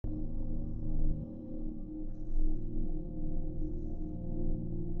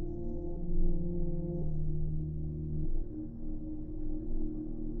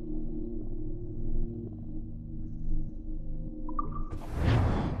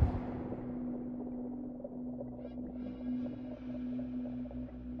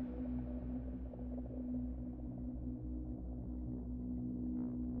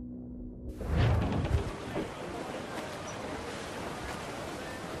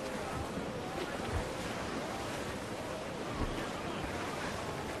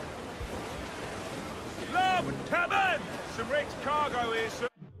Some wrecked cargo here, sir.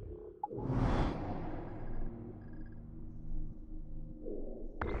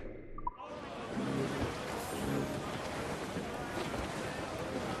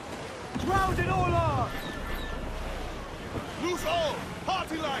 Grounded all on! Loose all!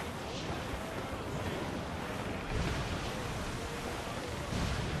 Party line!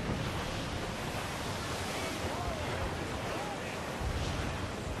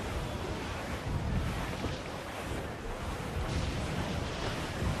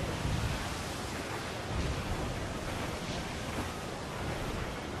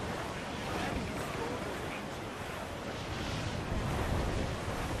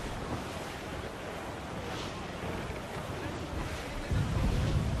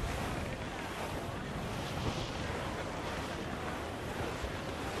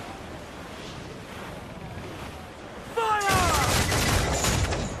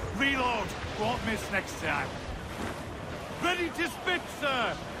 Reload! Won't miss next time. Ready to spit,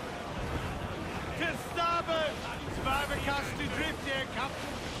 sir! To starboard! Survivor cast to drift here,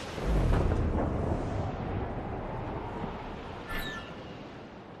 Captain.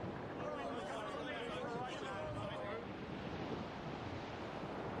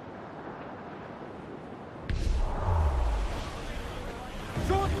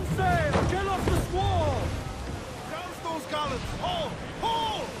 Shorten sail! Get off the squall! Down those gallants! Haul!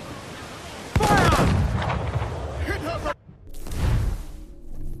 Haul! Fire! Hit her!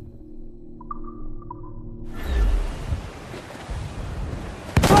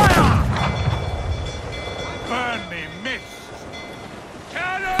 Burn me, mist!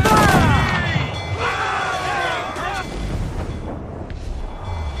 Cannon!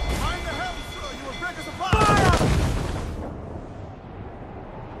 Mind the helm, sir! You will break us apart!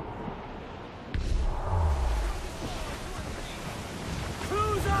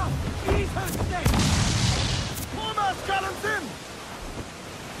 Cruiser! Eat her steak! Foremost gallants in!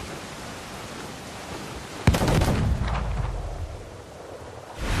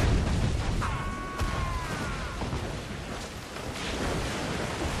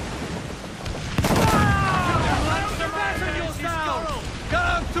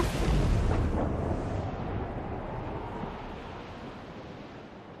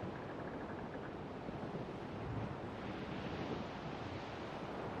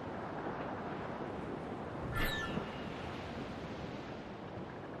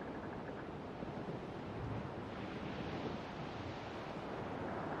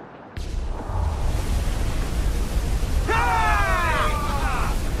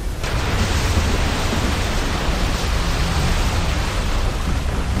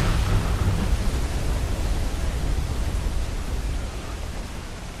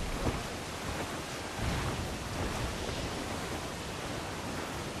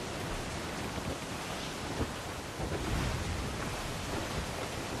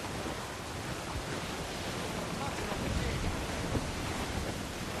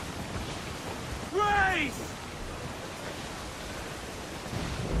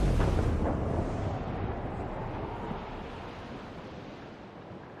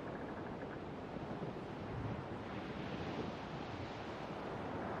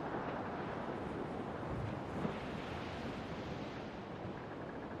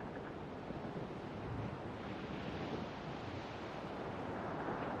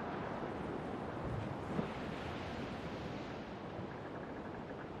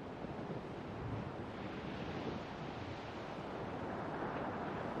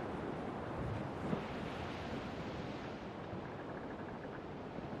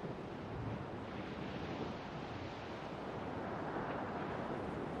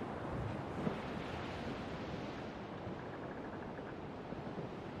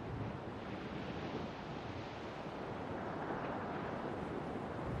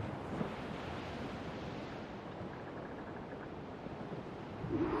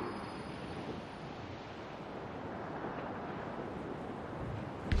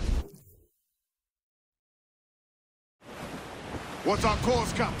 What's our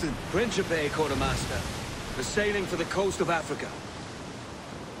course, Captain? Principe, Quartermaster. We're sailing for the coast of Africa.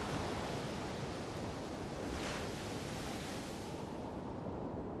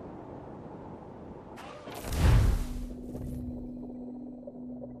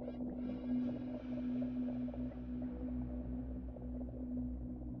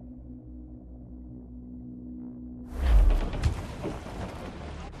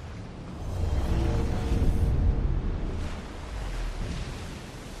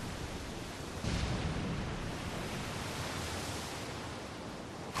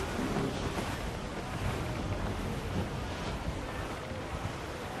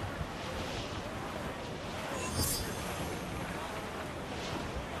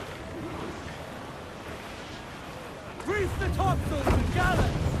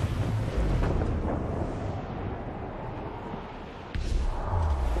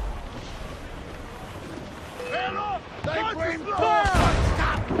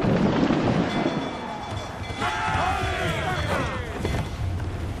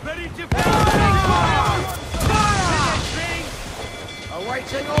 Ready to fire!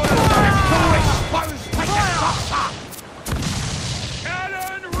 Awaiting orders for this foolish exposed take a saucer!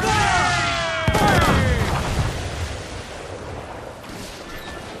 Cannon ready!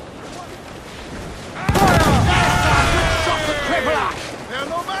 Shot the crippler! They're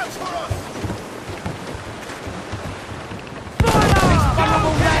no match for us! This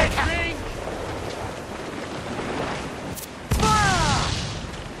vulnerable leg!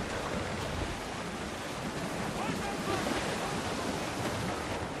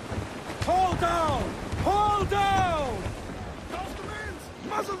 Hold down! Hold down! Toss the means!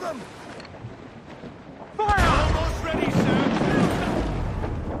 Muzzle them! Fire! Almost ready, sir.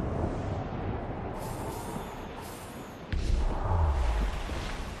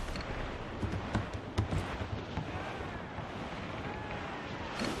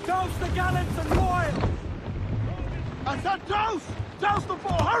 Douse the gallants and royals! I said douse! Douse the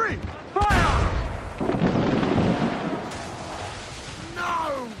four! Hurry! Fire!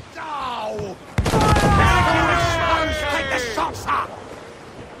 No! No! Exposed take the saucer!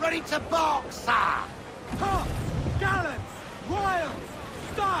 Ready to box, sir! Tops! Gallants! Royals!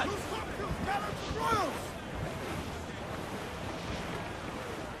 Studs! Who's got those gallants and royals?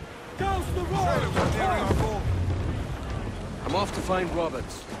 Douse the Sailors are royals! nearing our goal. I'm off to find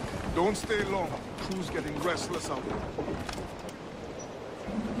Roberts. Don't stay long. Crew's getting restless out there.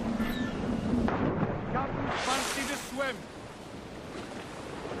 Captain, fancy to swim.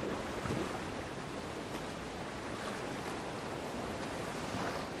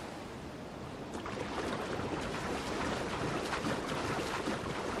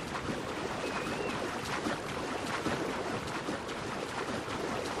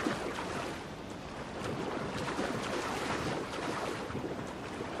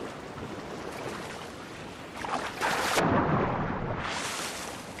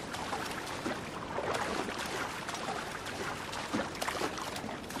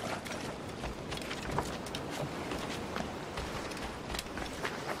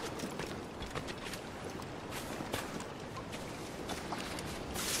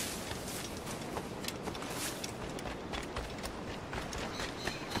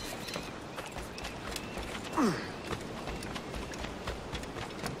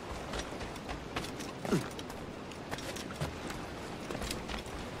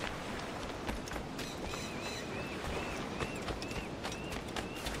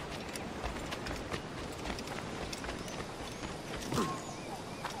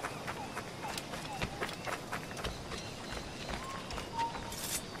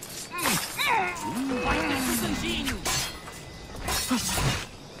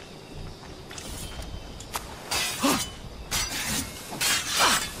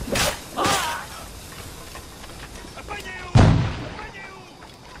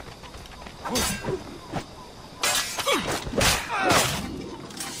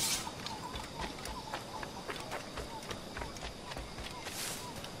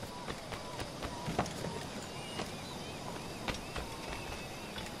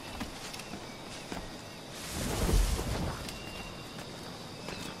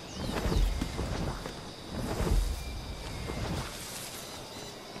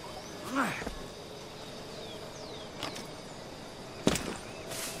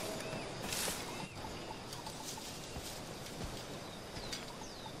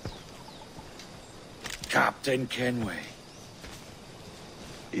 Captain Kenway.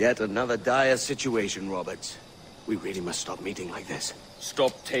 Yet another dire situation, Roberts. We really must stop meeting like this.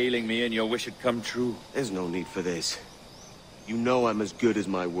 Stop tailing me and your wish had come true. There's no need for this. You know I'm as good as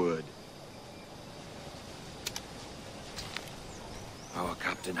my word. Our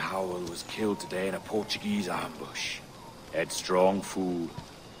Captain Howell was killed today in a Portuguese ambush. Headstrong fool.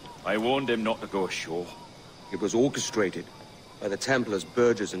 I warned him not to go ashore. It was orchestrated by the Templars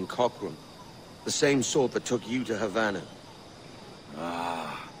Burgess and Cockram. The same sort that took you to Havana.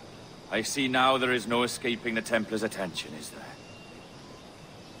 Ah. I see now there is no escaping the Templars' attention, is there?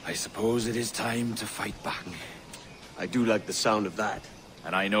 I suppose it is time to fight back. I do like the sound of that.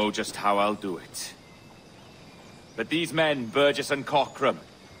 And I know just how I'll do it. But these men, Burgess and Cockram,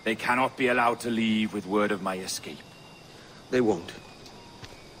 they cannot be allowed to leave with word of my escape. They won't.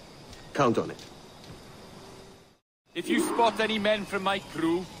 Count on it. If you spot any men from my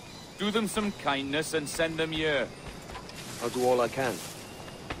crew, do them some kindness and send them here. I'll do all I can.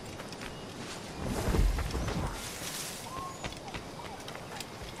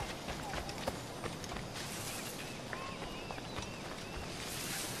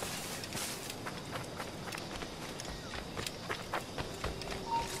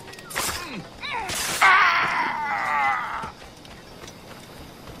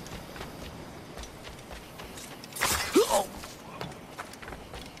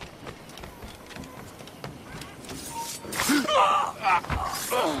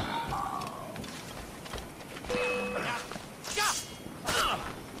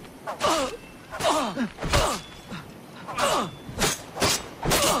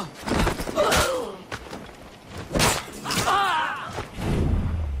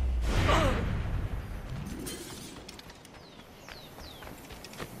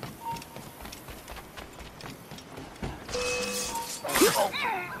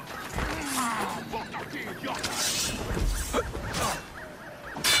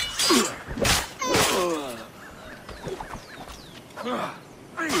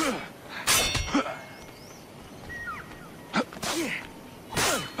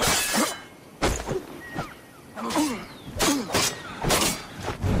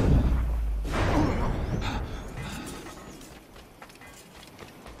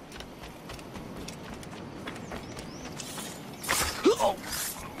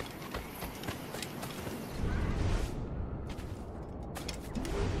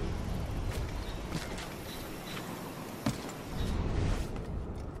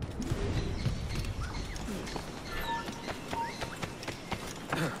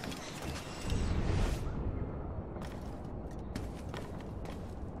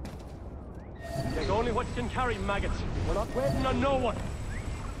 Only what you can carry, maggots. We're not waiting on no one.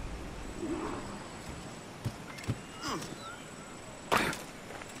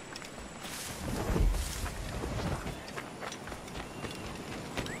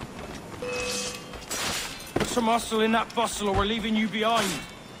 Put some muscle in that bustle or we're leaving you behind.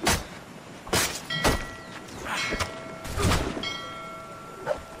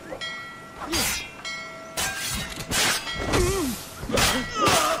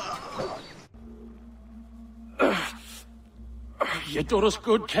 You done us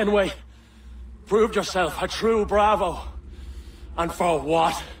good, Kenway. Proved yourself a true bravo. And for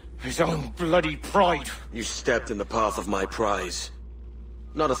what? His own bloody pride. You stepped in the path of my prize.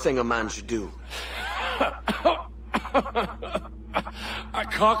 Not a thing a man should do. A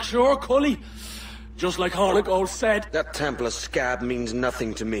cocksure, Cully. Just like Hornigold said. That Templar scab means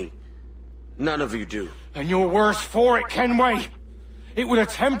nothing to me. None of you do. And you're worse for it, Kenway. It were the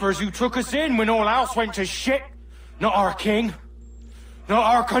Templars who took us in when all else went to shit. Not our king. Not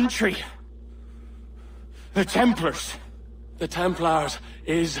our country. The Templars. The Templars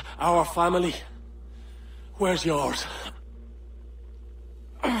is our family. Where's yours?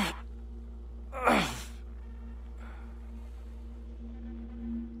 In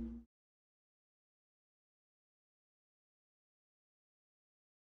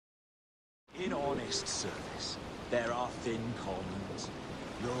honest service, there are thin commons,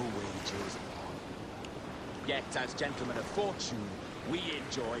 no wages on. Yet, as gentlemen of fortune, we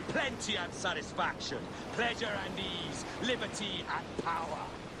enjoy plenty and satisfaction, pleasure and ease, liberty and power.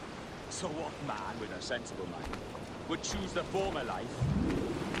 So what man with a sensible mind would choose the former life,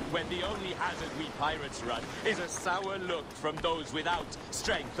 when the only hazard we pirates run is a sour look from those without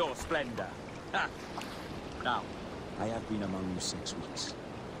strength or splendor? Ha! Now, I have been among you 6 weeks.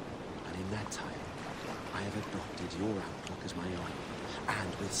 And in that time, I have adopted your outlook as my own,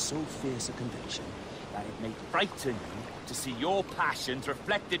 and with so fierce a conviction that it may frighten you to see your passions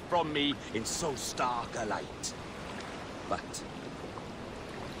reflected from me in so stark a light. But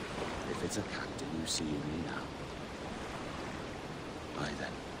if it's a captain you see in me now, why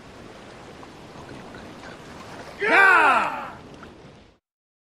then, I'll be your very captain. Yeah!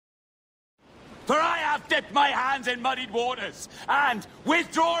 For I have dipped my hands in muddied waters, and,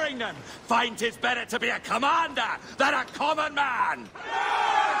 withdrawing them, find 'tis better to be a commander than a common man!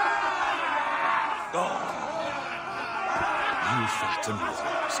 Oh. You flatter me with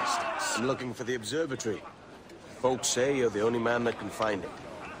your persistence. I'm looking for the observatory. Folks say you're the only man that can find it.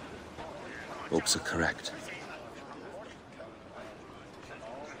 Folks are correct.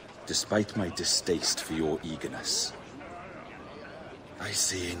 Despite my distaste for your eagerness, I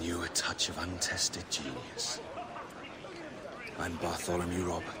see in you a touch of untested genius. I'm Bartholomew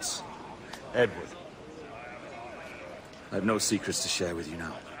Roberts. Edward. I've no secrets to share with you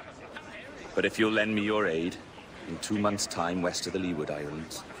now. But if you'll lend me your aid, in 2 months' time west of the Leeward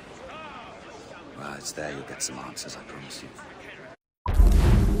Islands, well, it's there you'll get some answers, I promise you.